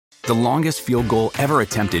The longest field goal ever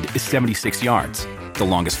attempted is 76 yards. The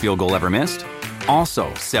longest field goal ever missed?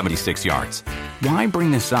 Also 76 yards. Why bring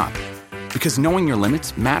this up? Because knowing your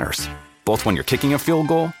limits matters, both when you're kicking a field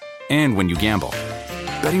goal and when you gamble.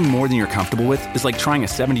 Betting more than you're comfortable with is like trying a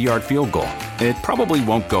 70-yard field goal. It probably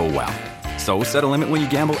won't go well. So set a limit when you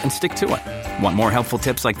gamble and stick to it. Want more helpful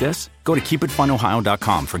tips like this? Go to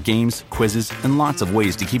keepitfunohio.com for games, quizzes, and lots of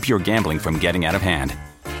ways to keep your gambling from getting out of hand.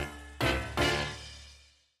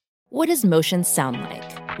 What does motion sound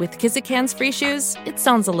like? With Kizikans free shoes, it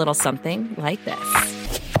sounds a little something like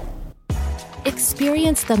this.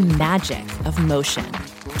 Experience the magic of motion.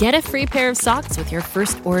 Get a free pair of socks with your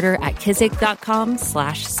first order at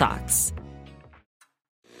kizik.com/socks.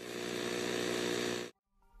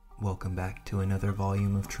 Welcome back to another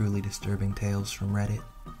volume of truly disturbing tales from Reddit.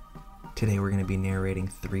 Today we're going to be narrating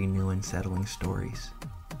 3 new unsettling stories,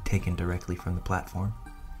 taken directly from the platform.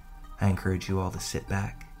 I encourage you all to sit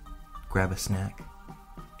back, grab a snack,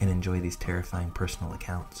 and enjoy these terrifying personal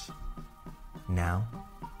accounts. Now,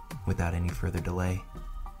 without any further delay,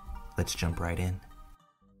 let's jump right in.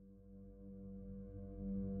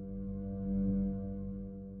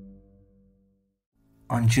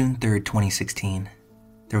 On June 3rd, 2016,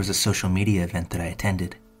 there was a social media event that I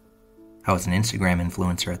attended. I was an Instagram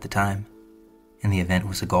influencer at the time, and the event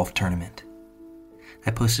was a golf tournament.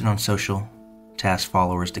 I posted on social to ask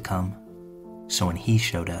followers to come, so when he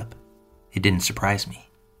showed up, it didn't surprise me.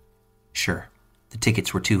 Sure, the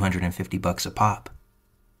tickets were $250 a pop,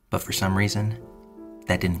 but for some reason,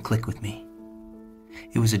 that didn't click with me.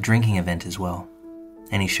 It was a drinking event as well,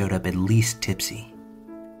 and he showed up at least tipsy,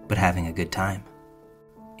 but having a good time.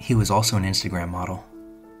 He was also an Instagram model,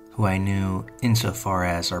 who I knew insofar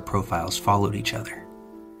as our profiles followed each other.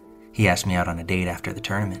 He asked me out on a date after the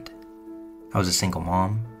tournament. I was a single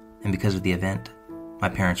mom, and because of the event, my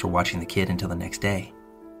parents were watching the kid until the next day,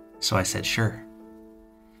 so I said sure.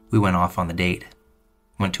 We went off on the date,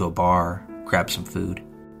 went to a bar, grabbed some food.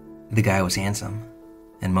 The guy was handsome,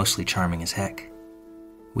 and mostly charming as heck.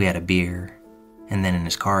 We had a beer, and then in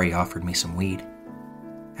his car he offered me some weed.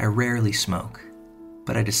 I rarely smoke,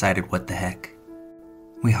 but I decided what the heck.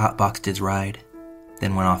 We hotboxed his ride,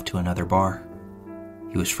 then went off to another bar.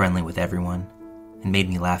 He was friendly with everyone and made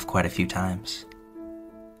me laugh quite a few times.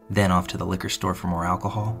 Then off to the liquor store for more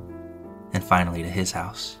alcohol, and finally to his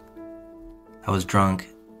house. I was drunk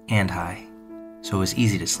and high, so it was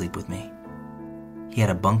easy to sleep with me. He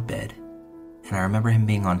had a bunk bed, and I remember him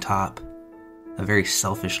being on top, a very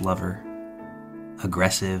selfish lover,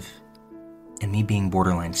 aggressive, and me being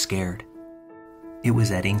borderline scared. It was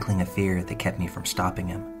that inkling of fear that kept me from stopping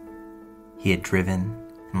him. He had driven,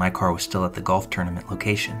 and my car was still at the golf tournament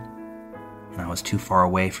location, and I was too far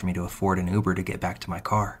away for me to afford an Uber to get back to my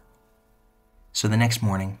car. So the next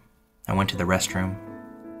morning, I went to the restroom,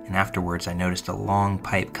 and afterwards I noticed a long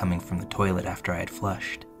pipe coming from the toilet after I had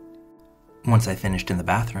flushed. Once I finished in the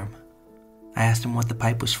bathroom, I asked him what the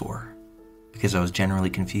pipe was for, because I was generally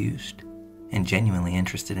confused and genuinely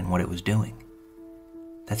interested in what it was doing.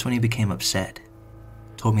 That's when he became upset,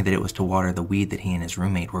 told me that it was to water the weed that he and his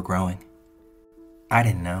roommate were growing. I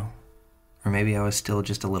didn't know, or maybe I was still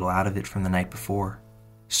just a little out of it from the night before,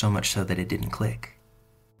 so much so that it didn't click.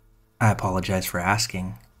 I apologized for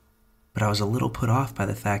asking, but I was a little put off by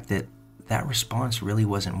the fact that that response really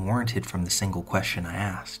wasn't warranted from the single question I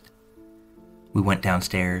asked. We went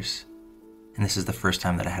downstairs, and this is the first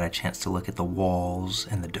time that I had a chance to look at the walls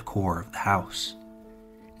and the decor of the house.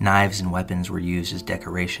 Knives and weapons were used as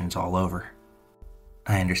decorations all over.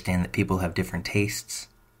 I understand that people have different tastes,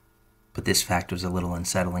 but this fact was a little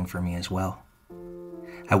unsettling for me as well.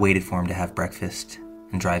 I waited for him to have breakfast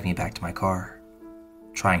and drive me back to my car,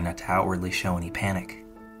 trying not to outwardly show any panic.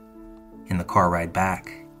 In the car ride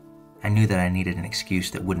back, I knew that I needed an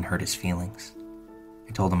excuse that wouldn't hurt his feelings.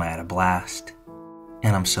 I told him I had a blast,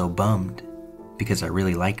 and I'm so bummed because I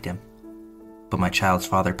really liked him. But my child's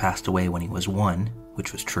father passed away when he was 1,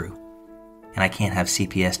 which was true. And I can't have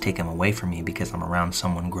CPS take him away from me because I'm around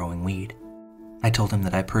someone growing weed. I told him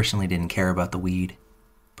that I personally didn't care about the weed,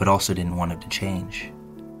 but also didn't want it to change.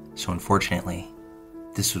 So unfortunately,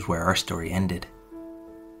 this was where our story ended.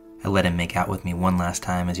 I let him make out with me one last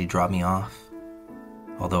time as he dropped me off,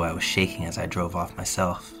 although I was shaking as I drove off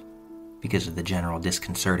myself because of the general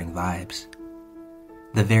disconcerting vibes.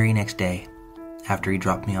 The very next day, after he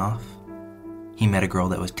dropped me off, he met a girl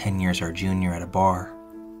that was 10 years our junior at a bar,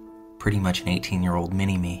 pretty much an 18-year-old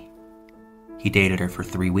mini-me. He dated her for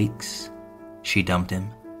 3 weeks. She dumped him,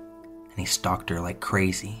 and he stalked her like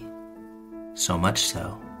crazy. So much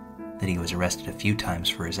so that he was arrested a few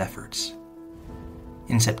times for his efforts.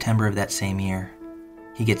 In September of that same year,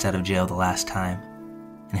 he gets out of jail the last time,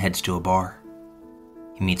 and heads to a bar.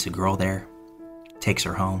 He meets a girl there, takes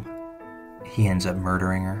her home. He ends up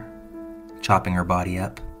murdering her, chopping her body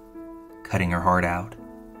up, cutting her heart out,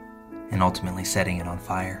 and ultimately setting it on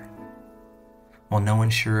fire. While no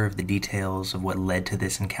one's sure of the details of what led to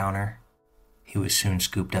this encounter, he was soon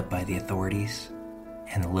scooped up by the authorities,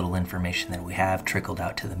 and the little information that we have trickled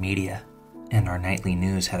out to the media, and our nightly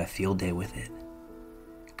news had a field day with it.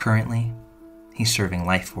 Currently, he's serving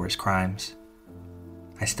life for his crimes.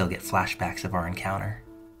 I still get flashbacks of our encounter,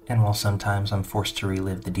 and while sometimes I'm forced to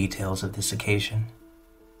relive the details of this occasion,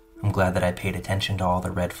 I'm glad that I paid attention to all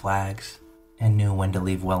the red flags and knew when to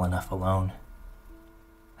leave well enough alone.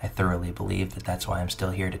 I thoroughly believe that that's why I'm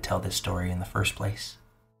still here to tell this story in the first place.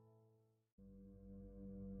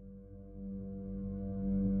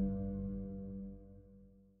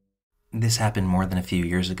 This happened more than a few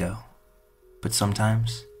years ago, but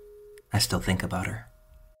sometimes I still think about her.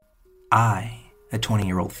 I, a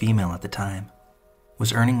 20-year-old female at the time,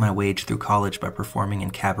 was earning my wage through college by performing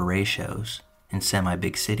in cabaret shows in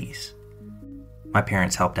semi-big cities. My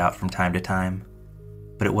parents helped out from time to time,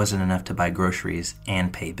 but it wasn't enough to buy groceries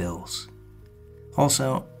and pay bills.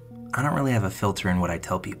 Also, I don't really have a filter in what I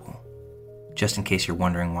tell people, just in case you're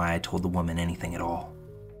wondering why I told the woman anything at all.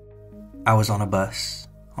 I was on a bus,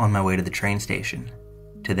 on my way to the train station,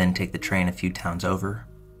 to then take the train a few towns over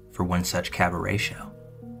for one such cabaret show.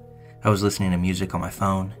 I was listening to music on my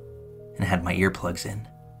phone and had my earplugs in.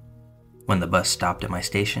 When the bus stopped at my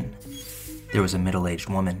station, there was a middle-aged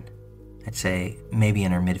woman, I'd say maybe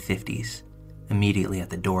in her mid-50s, immediately at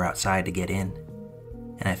the door outside to get in,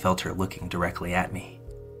 and I felt her looking directly at me.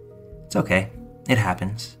 It's okay, it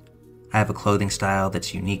happens. I have a clothing style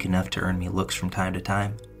that's unique enough to earn me looks from time to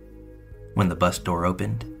time. When the bus door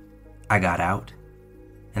opened, I got out,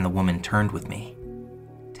 and the woman turned with me,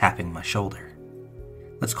 tapping my shoulder.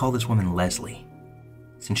 Let's call this woman Leslie,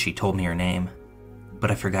 since she told me her name,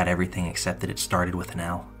 but I forgot everything except that it started with an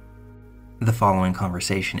L. The following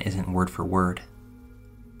conversation isn't word for word,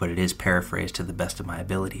 but it is paraphrased to the best of my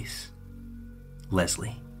abilities.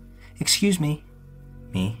 Leslie: "Excuse me."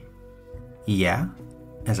 Me: "Yeah?"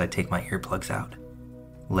 As I take my earplugs out.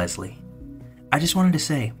 Leslie: "I just wanted to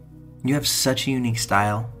say, you have such a unique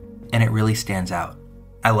style, and it really stands out.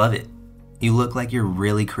 I love it. You look like you're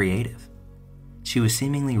really creative." She was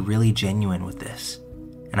seemingly really genuine with this,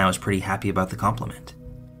 and I was pretty happy about the compliment.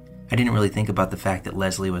 I didn't really think about the fact that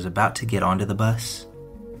Leslie was about to get onto the bus,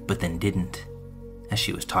 but then didn't, as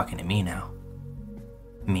she was talking to me now.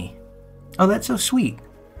 Me: "Oh, that's so sweet.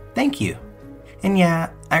 Thank you. And yeah,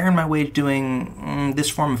 I earn my wage doing this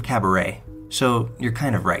form of cabaret, so you're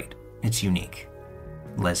kind of right. It's unique."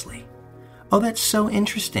 Leslie: "Oh, that's so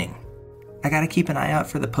interesting. I gotta keep an eye out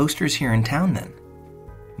for the posters here in town then."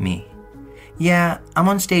 Me: "Yeah, I'm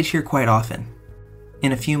on stage here quite often.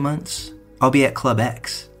 In a few months, I'll be at Club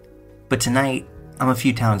X. But tonight, I'm a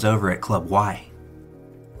few towns over at Club Y."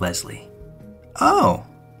 Leslie: "Oh,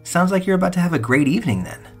 sounds like you're about to have a great evening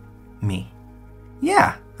then." Me: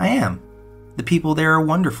 "Yeah, I am. The people there are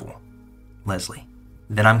wonderful." Leslie: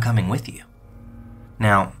 "Then I'm coming with you."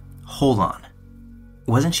 Now, hold on.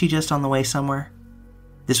 Wasn't she just on the way somewhere?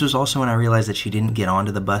 This was also when I realized that she didn't get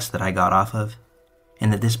onto the bus that I got off of,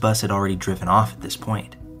 and that this bus had already driven off at this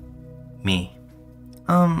point. Me: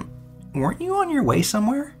 "Weren't you on your way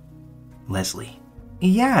somewhere?" Leslie: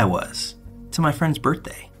 "Yeah, I was. To my friend's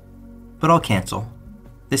birthday. But I'll cancel.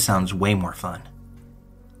 This sounds way more fun."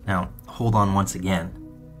 Now, hold on once again.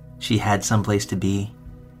 She had someplace to be,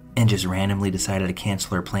 and just randomly decided to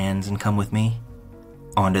cancel her plans and come with me?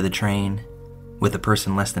 Onto the train, with a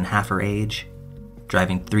person less than half her age,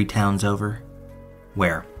 driving 3 towns over,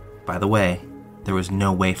 where, by the way, there was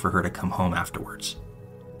no way for her to come home afterwards.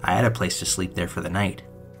 I had a place to sleep there for the night,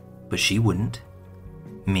 but she wouldn't.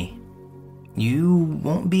 Me: "You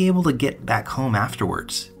won't be able to get back home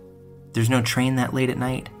afterwards. There's no train that late at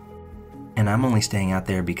night, and I'm only staying out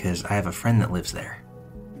there because I have a friend that lives there."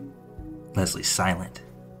 Leslie's silent.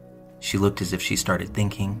 She looked as if she started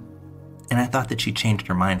thinking, and I thought that she changed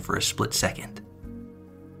her mind for a split second.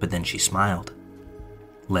 But then she smiled.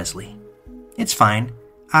 Leslie: "It's fine.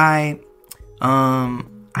 I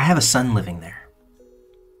have a son living there."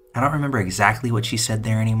 I don't remember exactly what she said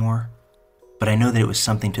there anymore, but I know that it was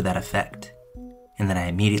something to that effect, and that I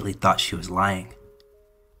immediately thought she was lying.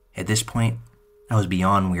 At this point, I was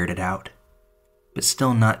beyond weirded out, but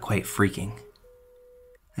still not quite freaking.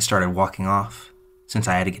 I started walking off, since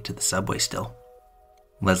I had to get to the subway still.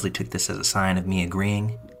 Leslie took this as a sign of me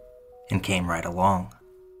agreeing, and came right along.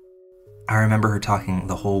 I remember her talking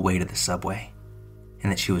the whole way to the subway,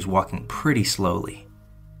 and that she was walking pretty slowly.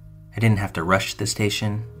 I didn't have to rush to the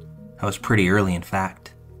station. I was pretty early, in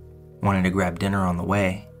fact, wanted to grab dinner on the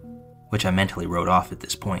way, which I mentally wrote off at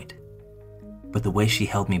this point. But the way she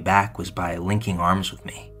held me back was by linking arms with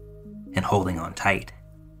me and holding on tight.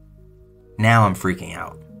 Now I'm freaking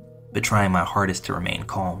out, but trying my hardest to remain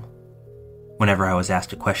calm. Whenever I was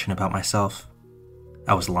asked a question about myself,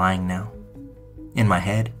 I was lying now. In my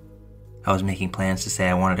head, I was making plans to say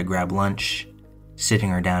I wanted to grab lunch, sitting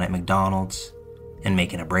her down at McDonald's, and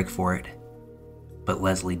making a break for it. But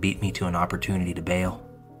Leslie beat me to an opportunity to bail.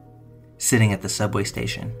 Sitting at the subway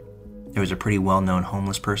station, there was a pretty well-known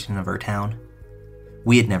homeless person of our town.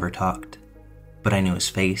 We had never talked, but I knew his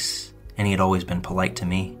face, and he had always been polite to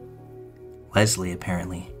me. Leslie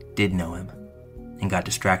apparently did know him, and got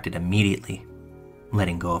distracted immediately,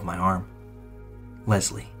 letting go of my arm.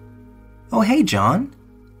 Leslie: "Oh, hey, John.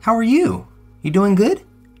 How are you? You doing good?"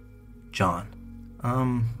 John: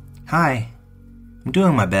 Hi. I'm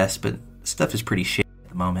doing my best, but stuff is pretty shit at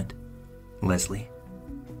the moment." Leslie: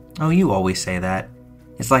 "Oh, you always say that.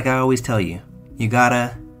 It's like I always tell you. You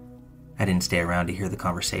gotta..." I didn't stay around to hear the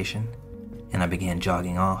conversation, and I began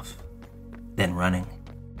jogging off, then running,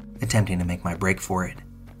 attempting to make my break for it.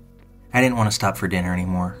 I didn't want to stop for dinner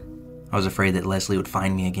anymore. I was afraid that Leslie would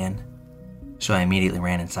find me again, so I immediately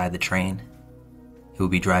ran inside the train. It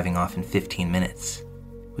would be driving off in 15 minutes,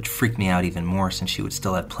 which freaked me out even more since she would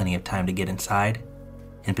still have plenty of time to get inside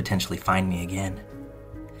and potentially find me again.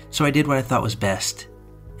 So I did what I thought was best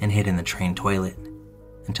and hid in the train toilet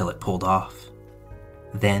until it pulled off.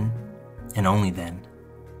 Then, and only then,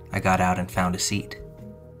 I got out and found a seat.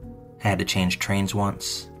 I had to change trains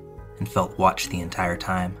once and felt watched the entire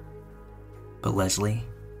time. But Leslie,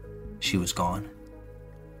 she was gone.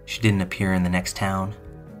 She didn't appear in the next town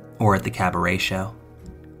or at the cabaret show.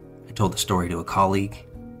 I told the story to a colleague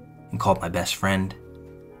and called my best friend,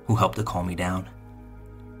 who helped to calm me down.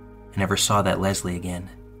 I never saw that Leslie again,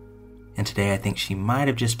 and today I think she might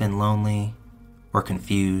have just been lonely or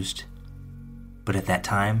confused, but at that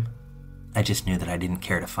time, I just knew that I didn't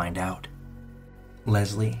care to find out.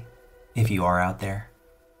 Leslie, if you are out there,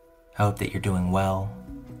 I hope that you're doing well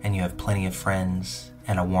and you have plenty of friends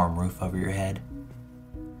and a warm roof over your head.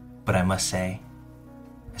 But I must say,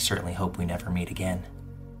 I certainly hope we never meet again.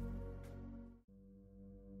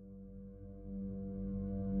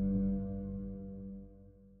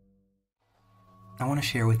 I want to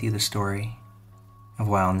share with you the story of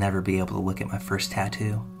why I'll never be able to look at my first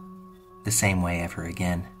tattoo the same way ever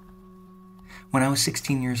again. When I was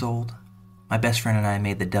 16 years old, my best friend and I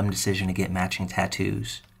made the dumb decision to get matching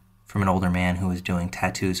tattoos from an older man who was doing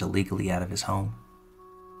tattoos illegally out of his home.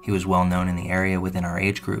 He was well known in the area within our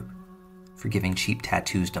age group for giving cheap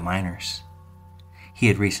tattoos to minors. He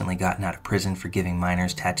had recently gotten out of prison for giving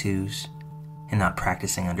minors tattoos and not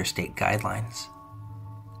practicing under state guidelines.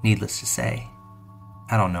 Needless to say,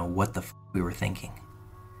 I don't know what the we were thinking.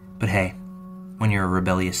 But hey, when you're a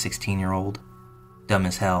rebellious 16-year-old, dumb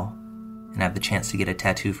as hell, and have the chance to get a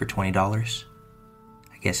tattoo for $20,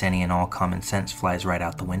 I guess any and all common sense flies right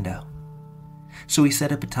out the window. So we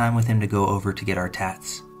set up a time with him to go over to get our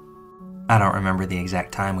tats. I don't remember the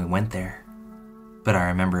exact time we went there, but I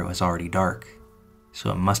remember it was already dark,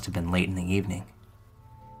 so it must have been late in the evening.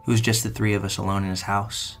 It was just the three of us alone in his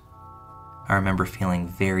house. I remember feeling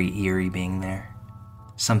very eerie being there.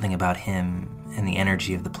 Something about him and the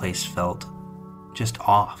energy of the place felt just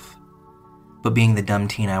off. But being the dumb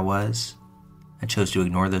teen I was, I chose to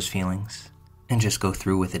ignore those feelings and just go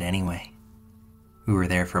through with it anyway. We were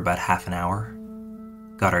there for about half an hour,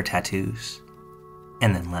 got our tattoos,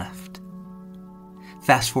 and then left.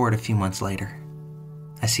 Fast forward a few months later,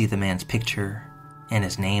 I see the man's picture and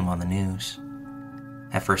his name on the news.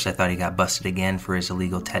 At first I thought he got busted again for his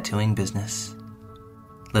illegal tattooing business.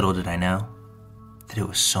 Little did I know that it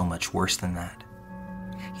was so much worse than that.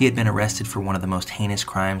 He had been arrested for one of the most heinous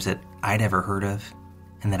crimes that I'd ever heard of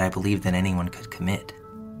and that I believed that anyone could commit.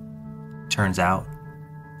 Turns out,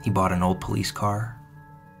 he bought an old police car,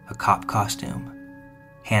 a cop costume,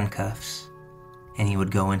 handcuffs, and he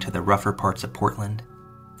would go into the rougher parts of Portland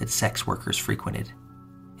that sex workers frequented,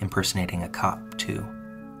 impersonating a cop to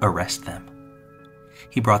arrest them.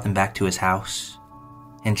 He brought them back to his house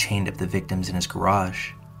and chained up the victims in his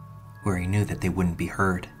garage, where he knew that they wouldn't be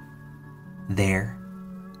heard. There,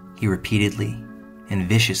 he repeatedly and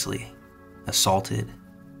viciously assaulted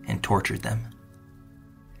and tortured them.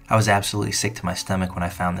 I was absolutely sick to my stomach when I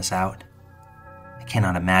found this out. I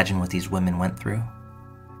cannot imagine what these women went through,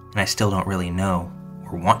 and I still don't really know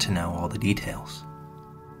or want to know all the details.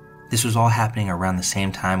 This was all happening around the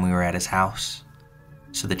same time we were at his house,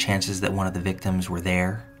 so the chances that one of the victims were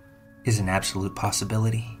there is an absolute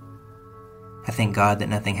possibility. I thank God that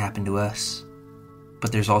nothing happened to us,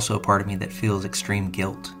 but there's also a part of me that feels extreme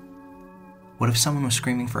guilt What if someone was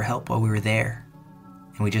screaming for help while we were there,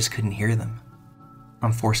 and we just couldn't hear them?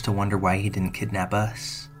 I'm forced to wonder why he didn't kidnap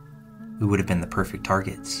us. We would have been the perfect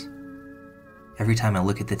targets. Every time I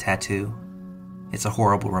look at the tattoo, it's a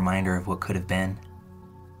horrible reminder of what could have been,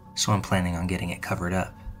 so I'm planning on getting it covered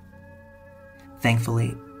up.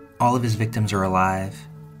 Thankfully, all of his victims are alive,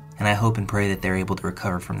 and I hope and pray that they're able to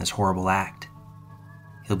recover from this horrible act.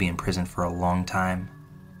 He'll be in prison for a long time,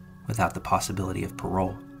 without the possibility of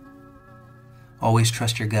parole. Always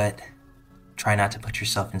trust your gut. Try not to put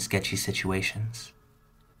yourself in sketchy situations.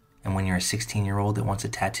 And when you're a 16-year-old that wants a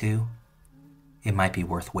tattoo, it might be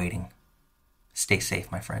worth waiting. Stay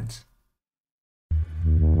safe, my friends.